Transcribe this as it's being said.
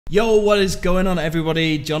Yo, what is going on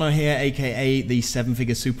everybody? Jono here, aka the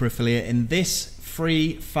 7-Figure Super Affiliate. In this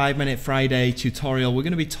free 5-minute Friday tutorial, we're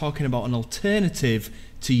going to be talking about an alternative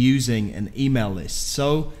to using an email list.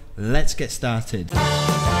 So let's get started.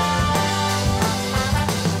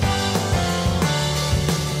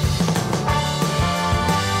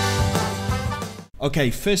 Okay,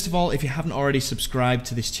 first of all, if you haven't already subscribed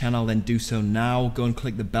to this channel, then do so now. Go and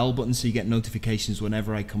click the bell button so you get notifications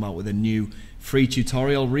whenever I come out with a new free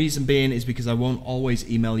tutorial. Reason being is because I won't always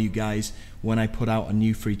email you guys when I put out a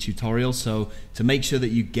new free tutorial. So to make sure that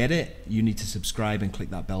you get it, you need to subscribe and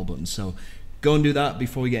click that bell button. So go and do that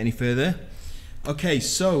before we get any further. Okay,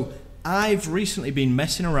 so I've recently been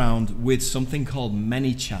messing around with something called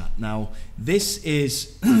ManyChat. Now, this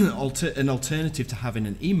is an alternative to having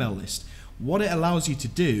an email list. What it allows you to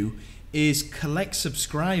do is collect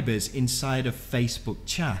subscribers inside of Facebook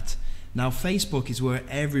chat. Now, Facebook is where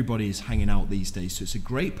everybody is hanging out these days, so it's a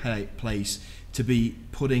great place to be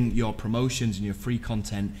putting your promotions and your free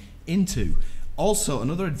content into. Also,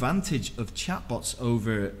 another advantage of chatbots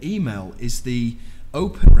over email is the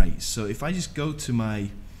open rates. So if I just go to my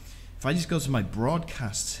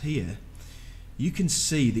broadcasts here, you can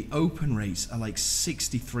see the open rates are like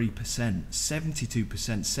 63%, 72%,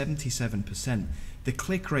 77%. The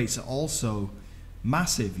click rates are also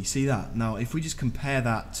massive. You see that? Now, if we just compare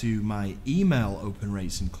that to my email open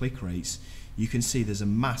rates and click rates, you can see there's a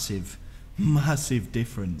massive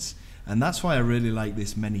difference. And that's why I really like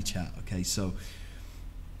this ManyChat. Okay, so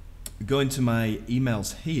going to my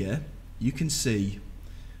emails here, you can see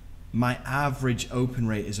my average open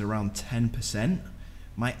rate is around 10%.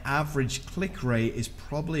 My average click rate is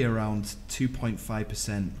probably around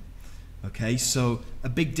 2.5%. Okay, so a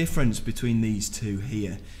big difference between these two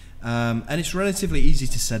here. And it's relatively easy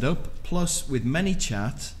to set up. Plus, with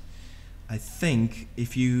ManyChat, I think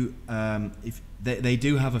if they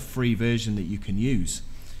do have a free version that you can use.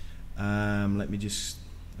 Let me just,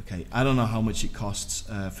 okay, I don't know how much it costs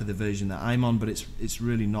for the version that I'm on, but it's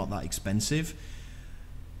really not that expensive.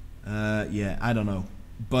 Yeah, I don't know.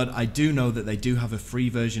 But I do know that they do have a free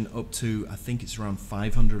version up to, I think it's around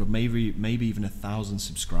 500 or maybe even 1,000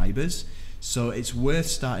 subscribers. So it's worth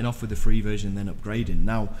starting off with the free version and then upgrading.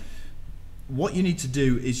 Now, what you need to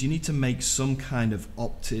do is you need to make some kind of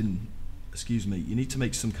opt-in, you need to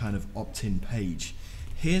make some kind of opt-in page.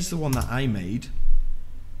 Here's the one that I made.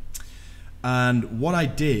 And what I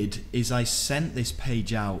did is I sent this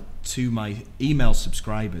page out to my email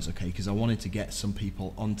subscribers, okay, because I wanted to get some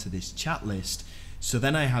people onto this chat list. So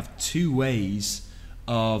then I have two ways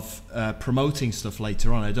of promoting stuff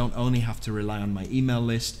later on. I don't only have to rely on my email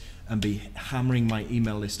list and be hammering my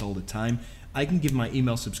email list all the time. I can give my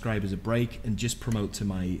email subscribers a break and just promote to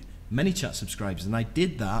my ManyChat subscribers. And I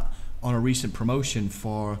did that on a recent promotion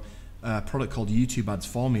for a product called YouTube Ads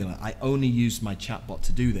Formula. I only used my chatbot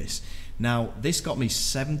to do this. Now, this got me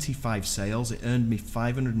 75 sales. It earned me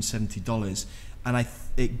 $570. And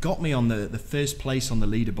it got me on the first place on the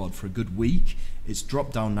leaderboard for a good week. It's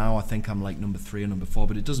dropped down now. I think I'm like number 3 or number 4,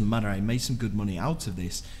 but it doesn't matter. I made some good money out of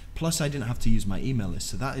this. Plus, I didn't have to use my email list,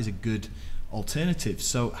 so that is a good alternative.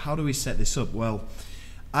 So how do we set this up? Well,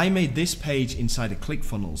 I made this page inside of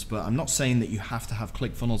ClickFunnels, but I'm not saying that you have to have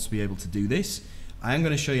ClickFunnels to be able to do this. I am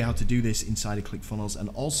going to show you how to do this inside of ClickFunnels and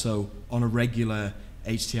also on a regular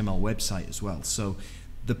HTML website as well. So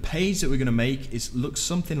the page that we're going to make looks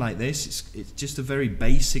something like this. It's just a very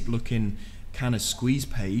basic looking kind of squeeze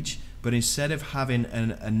page, but instead of having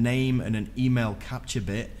a name and an email capture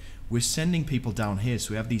bit, we're sending people down here.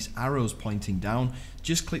 So we have these arrows pointing down.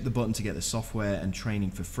 Just click the button to get the software and training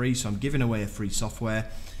for free. So I'm giving away a free software,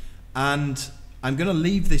 and I'm going to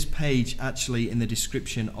leave this page actually in the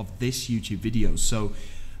description of this YouTube video. So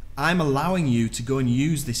I'm allowing you to go and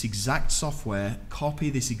use this exact software, copy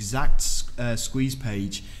this exact squeeze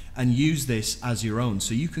page, and use this as your own.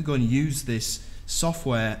 So you can go and use this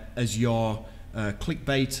software as your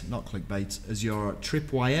as your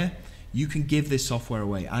tripwire. You can give this software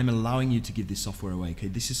away. I'm allowing you to give this software away. Okay,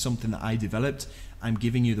 this is something that I developed. I'm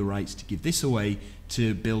giving you the rights to give this away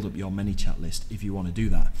to build up your ManyChat list if you want to do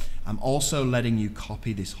that. I'm also letting you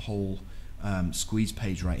copy this whole squeeze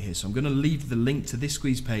page right here. So I'm going to leave the link to this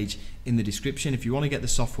squeeze page in the description. If you want to get the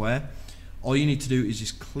software, all you need to do is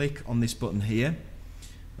just click on this button here,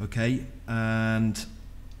 okay, and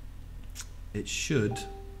it should,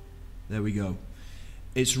 there we go.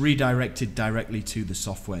 It's redirected directly to the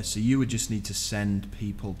software. So you would just need to send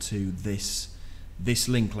people to this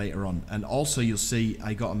link later on. And also you'll see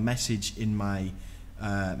I got a message in my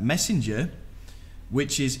messenger,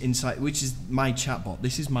 which is my chatbot.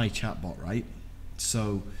 This is my chatbot, right?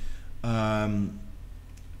 So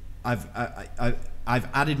I've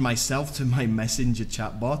added myself to my Messenger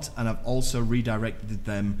chatbot, and I've also redirected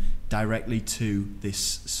them directly to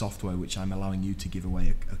this software, which I'm allowing you to give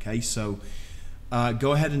away. Okay, so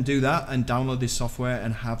go ahead and do that and download this software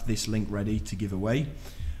and have this link ready to give away.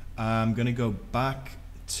 I'm going to go back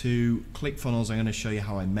to ClickFunnels. I'm going to show you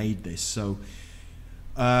how I made this. So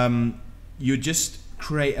you just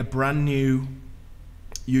create a brand new,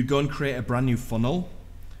 you'd go and create a brand new funnel,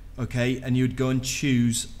 okay, and you'd go and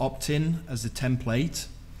choose opt-in as the template,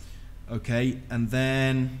 okay, and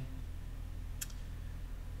then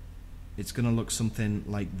it's going to look something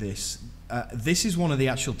like this. This is one of the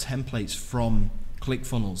actual templates from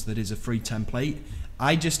ClickFunnels that is a free template.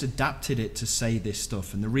 I just adapted it to say this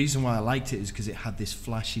stuff, and the reason why I liked it is because it had this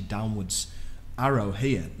flashy downwards arrow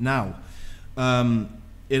here. Now,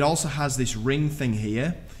 it also has this ring thing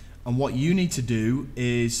here, and what you need to do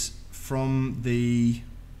is from the,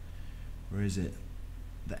 where is it?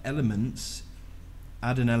 The elements,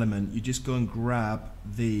 add an element, you just go and grab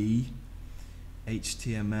the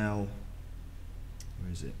HTML,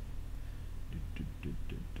 where is it?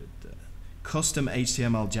 Custom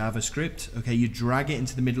HTML JavaScript. Okay, you drag it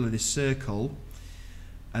into the middle of this circle,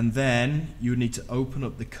 and then you need to open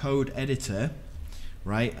up the code editor,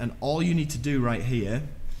 right? And all you need to do right here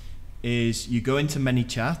is you go into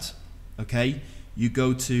ManyChat, okay? You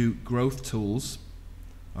go to Growth Tools,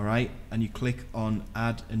 all right? And you click on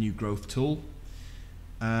Add a New Growth Tool,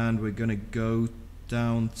 and we're going to go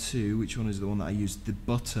down to, which one is the one that I used? The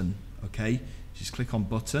button, okay? Just click on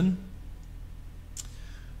button,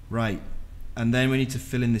 right? And then we need to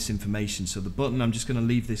fill in this information. So the button, I'm just going to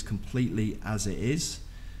leave this completely as it is,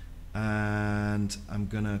 and I'm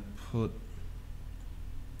going to put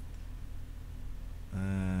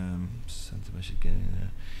center mesh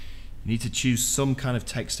again. You need to choose some kind of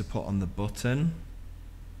text to put on the button.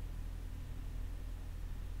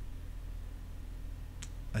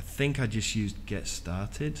 I think I just used get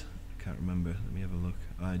started. I can't remember. Let me have a look.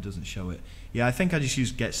 It doesn't show it. Yeah, I think I just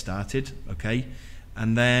used get started. Okay,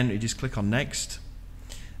 and then you just click on next,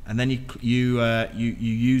 and then you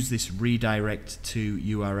use this redirect to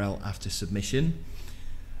URL after submission.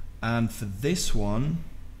 And for this one,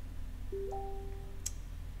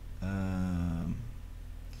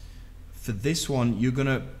 you're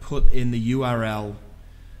gonna put in the URL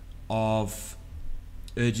of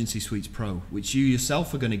Urgency Suites Pro, which you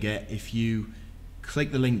yourself are going to get if you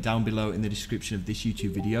click the link down below in the description of this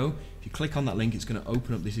YouTube video. If you click on that link, it's going to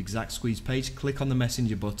open up this exact squeeze page. Click on the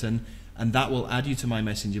Messenger button, and that will add you to my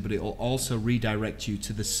Messenger, but it will also redirect you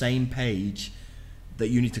to the same page that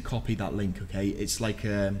you need to copy that link. Okay, it's like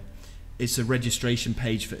it's a registration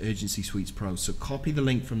page for Urgency Suites Pro. So copy the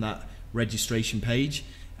link from that registration page,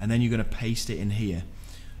 and then you're going to paste it in here.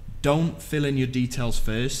 Don't fill in your details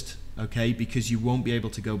first, okay, because you won't be able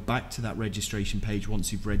to go back to that registration page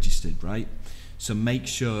once you've registered, right? So make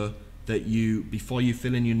sure that you, before you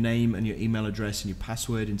fill in your name and your email address and your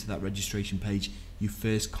password into that registration page, you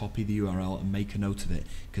first copy the URL and make a note of it,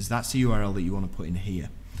 because that's the URL that you want to put in here.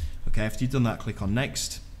 Okay, after you've done that, click on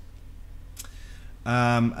next,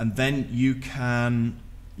 and then you can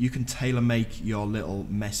tailor make your little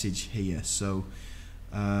message here. So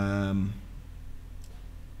okay, I'm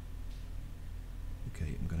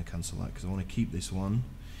going to cancel that because I want to keep this one.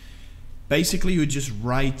 Basically, you would just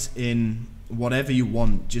write in whatever you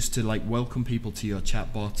want, just to like welcome people to your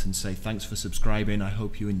chatbot and say thanks for subscribing, I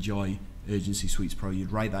hope you enjoy Urgency Suites Pro.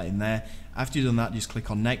 You'd write that in there. After you've done that, just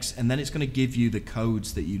click on next, and then it's going to give you the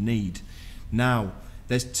codes that you need. Now,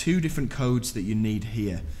 there's two different codes that you need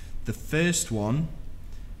here. The first one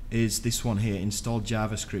is this one here, install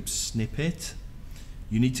JavaScript snippet.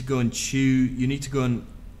 You need to go and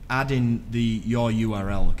add in your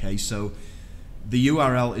URL, okay? So the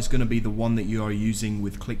URL is going to be the one that you are using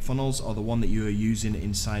with ClickFunnels, or the one that you are using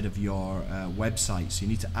inside of your website. So you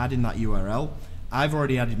need to add in that URL. I've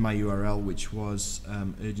already added my URL, which was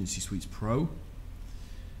Urgency Suites Pro.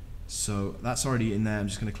 So that's already in there. I'm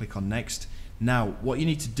just going to click on next. Now, what you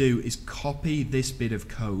need to do is copy this bit of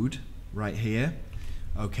code right here,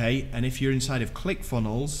 okay? And if you're inside of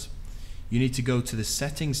ClickFunnels, you need to go to the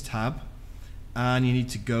Settings tab, and you need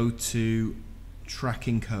to go to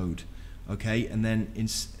Tracking Code, okay? And then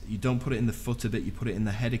you don't put it in the footer bit, you put it in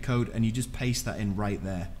the header code, and you just paste that in right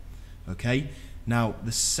there, okay? Now,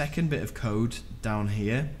 the second bit of code down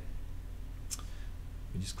here,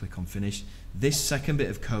 we just click on Finish. This second bit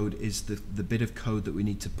of code is the bit of code that we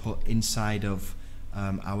need to put inside of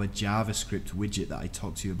our JavaScript widget that I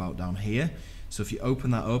talked to you about down here. So if you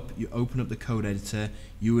open that up, you open up the code editor,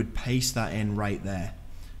 you would paste that in right there.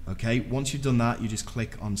 Okay, once you've done that, you just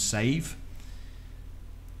click on Save,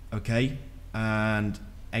 okay, and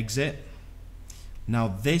exit. Now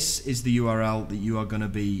this is the URL that you are going to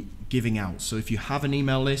be giving out. So if you have an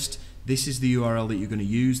email list, this is the URL that you're going to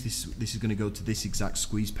use. This is going to go to this exact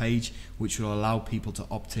squeeze page, which will allow people to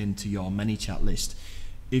opt in to your ManyChat list.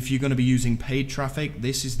 If you're going to be using paid traffic,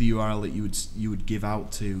 this is the URL that you would give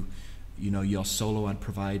out to, you know, your solo ad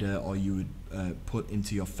provider, or you would put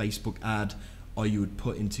into your Facebook ad, or you would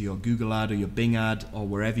put into your Google ad or your Bing ad, or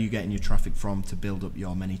wherever you're getting your traffic from to build up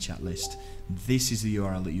your ManyChat list. This is the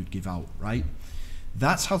URL that you'd give out, right?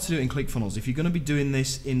 That's how to do it in ClickFunnels. If you're going to be doing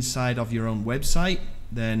this inside of your own website,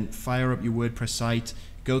 then fire up your WordPress site,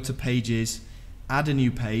 go to pages, add a new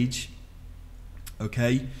page,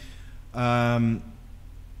 okay?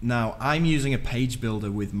 Now, I'm using a page builder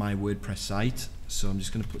with my WordPress site, so I'm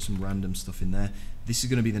just going to put some random stuff in there. This is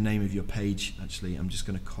going to be the name of your page. Actually, I'm just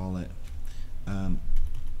going to call it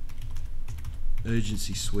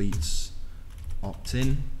Urgency Suites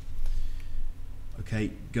Opt-in.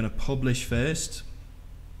 Okay, going to publish first.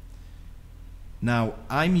 Now,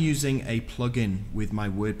 I'm using a plugin with my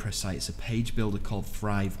WordPress site. It's a page builder called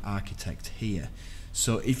Thrive Architect here.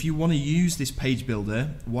 So if you want to use this page builder,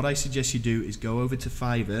 what I suggest you do is go over to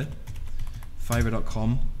fiverr.com,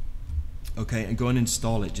 okay, and go and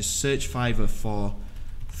install it. Just search Fiverr for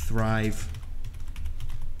Thrive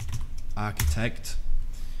Architect,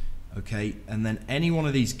 okay, and then any one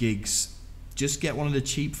of these gigs, just get one of the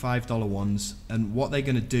cheap $5 ones, and what they're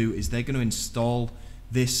going to do is they're going to install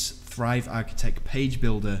this Thrive Architect page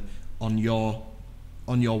builder on your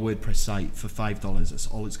WordPress site for $5. That's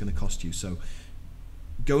all it's going to cost you. So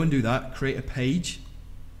go and do that, create a page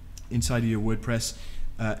inside of your WordPress,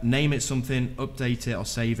 name it something, update it or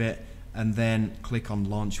save it, and then click on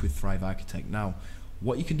launch with Thrive Architect. Now,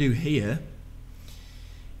 what you can do here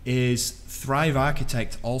is Thrive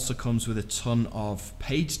Architect also comes with a ton of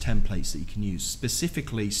page templates that you can use,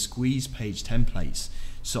 specifically squeeze page templates.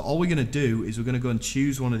 So all we're going to do is we're going to go and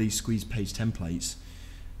choose one of these squeeze page templates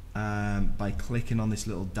by clicking on this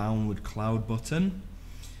little downward cloud button,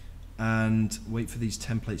 and wait for these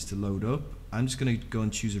templates to load up. I'm just going to go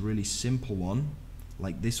and choose a really simple one,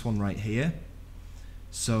 like this one right here.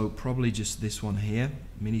 So probably just this one here,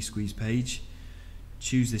 mini squeeze page.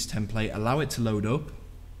 Choose this template, allow it to load up.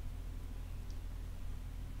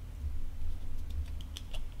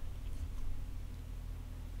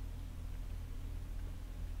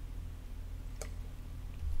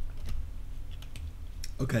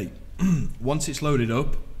 Okay, once it's loaded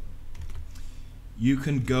up, you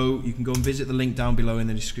can go and visit the link down below in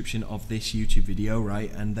the description of this YouTube video,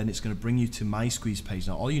 right? And then it's going to bring you to my squeeze page.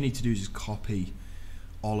 Now all you need to do is just copy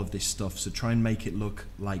all of this stuff. So try and make it look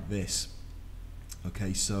like this.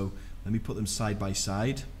 Okay, so let me put them side by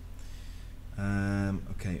side.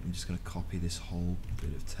 Okay, I'm just going to copy this whole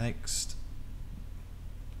bit of text.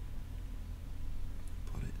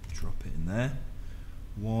 Put it, drop it in there.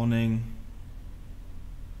 Warning.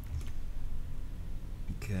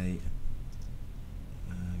 Okay.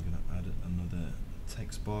 I'm going to add another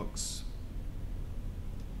text box.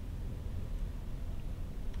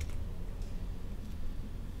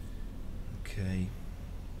 Okay,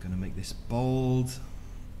 going to make this bold.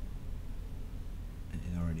 It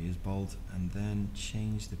already is bold. And then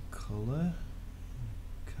change the color.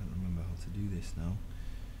 Can't remember how to do this now.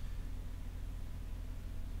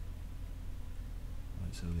 Oh,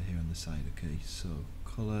 it's over here on the side. Okay, so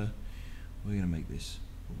color. We're going to make this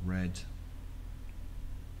red.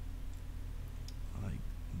 Like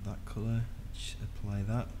that color. Apply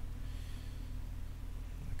that.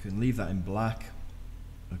 I can leave that in black.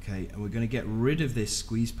 Okay, and we're going to get rid of this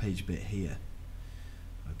squeeze page bit here.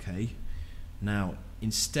 Okay, now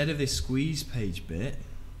instead of this squeeze page bit,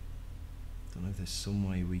 don't know if there's some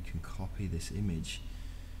way we can copy this image.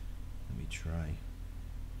 Let me try.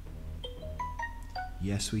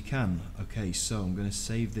 Yes, we can. Okay, so I'm going to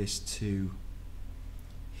save this to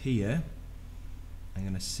here. I'm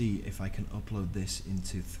going to see if I can upload this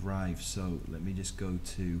into Thrive. So let me just go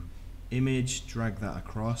to image, drag that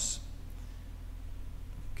across.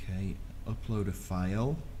 Okay, upload a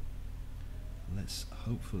file. Let's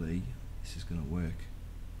hopefully this is going to work.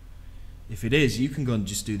 If it is, you can go and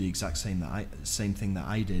just do the exact same thing that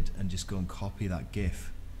I did and just go and copy that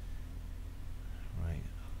GIF. Right,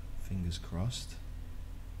 fingers crossed.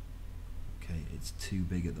 Okay, it's too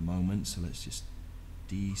big at the moment, so let's just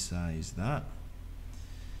de-size that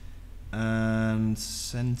and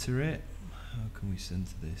center it. How can we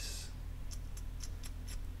center this?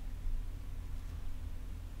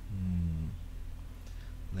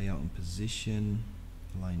 Layout and position,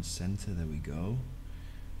 align center, there we go.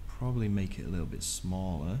 Probably make it a little bit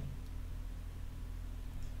smaller.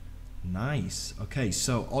 Nice. Okay,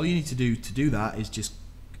 so all you need to do that is just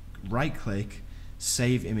right click,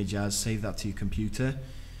 save image as, save that to your computer.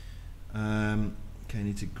 Okay, I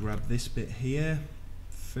need to grab this bit here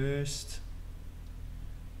first.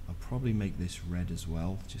 I'll probably make this red as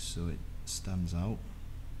well, just so it stands out.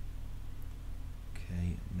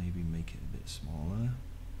 Okay, maybe make it a bit smaller.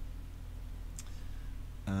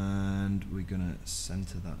 And we're gonna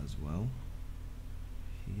center that as well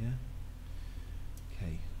here.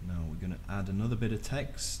 Okay, now we're gonna add another bit of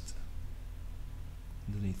text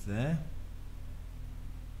underneath there,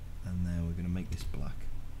 and then we're gonna make this black.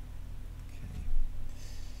 Okay.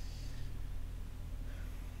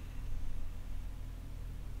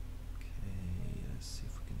 Okay, let's see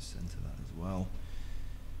if we can center that as well.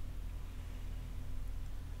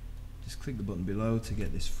 Just click the button below to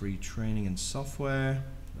get this free training and software.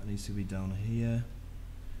 That needs to be down here.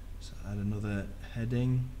 So add another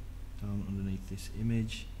heading down underneath this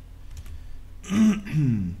image.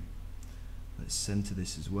 Let's center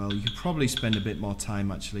this as well. You could probably spend a bit more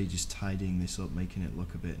time actually just tidying this up, making it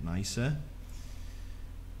look a bit nicer.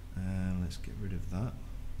 Let's get rid of that.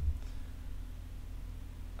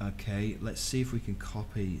 Okay, let's see if we can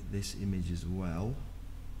copy this image as well.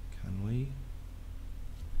 Can we?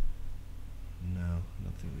 No, I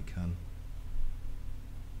don't think we can.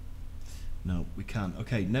 No, we can't.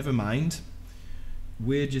 Okay, never mind.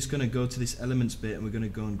 We're just going to go to this elements bit and we're going to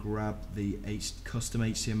go and grab the custom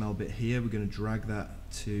HTML bit here. We're going to drag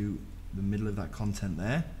that to the middle of that content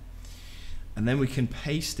there. And then we can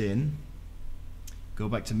paste in, go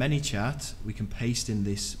back to ManyChat, we can paste in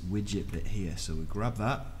this widget bit here. So we grab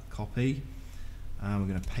that, copy, and we're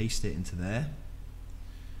going to paste it into there.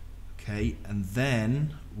 Okay, and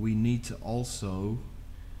then we need to also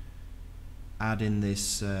add in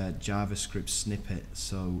this JavaScript snippet.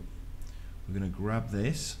 So we're going to grab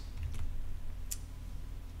this,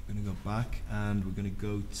 we're going to go back and we're going to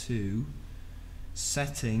go to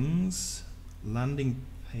settings, landing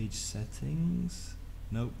page settings,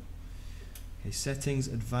 nope, okay, settings,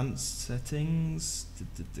 advanced settings,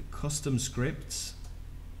 custom scripts.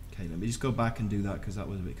 Okay, let me just go back and do that because that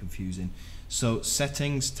was a bit confusing. So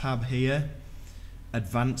settings tab here,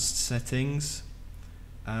 advanced settings,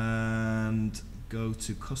 and go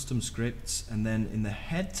to custom scripts, and then in the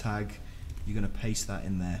head tag you're going to paste that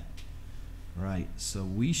in there. Right, so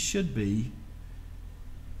we should be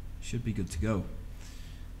good to go.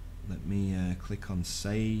 Let me click on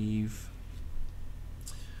save.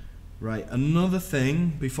 Right, another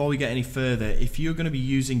thing before we get any further, if you're going to be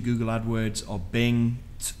using Google AdWords or Bing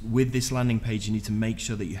with this landing page, you need to make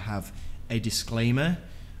sure that you have a disclaimer,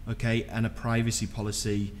 okay, and a privacy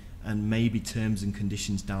policy, and maybe terms and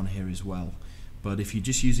conditions down here as well. But if you're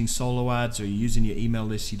just using solo ads or you're using your email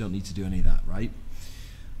list, you don't need to do any of that, right?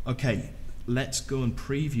 Okay, let's go and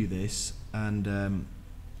preview this, and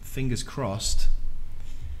fingers crossed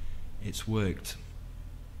it's worked.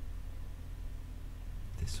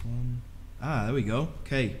 This one, there we go.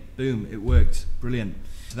 Okay, boom, it worked. Brilliant.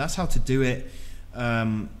 So that's how to do it.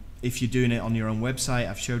 If you're doing it on your own website,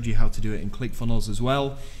 I've showed you how to do it in ClickFunnels as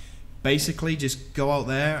well. Basically, just go out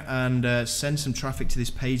there and send some traffic to this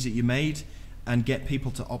page that you made and get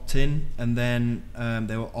people to opt in, and then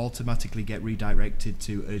they will automatically get redirected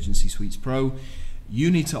to Urgency Suites Pro.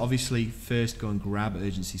 You need to obviously first go and grab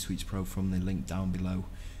Urgency Suites Pro from the link down below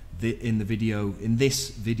in this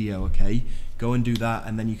video, okay? Go and do that,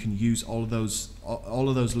 and then you can use all of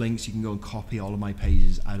those links. You can go and copy all of my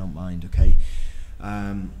pages. I don't mind, okay?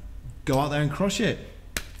 Go out there and crush it.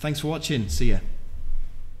 Thanks for watching. See ya.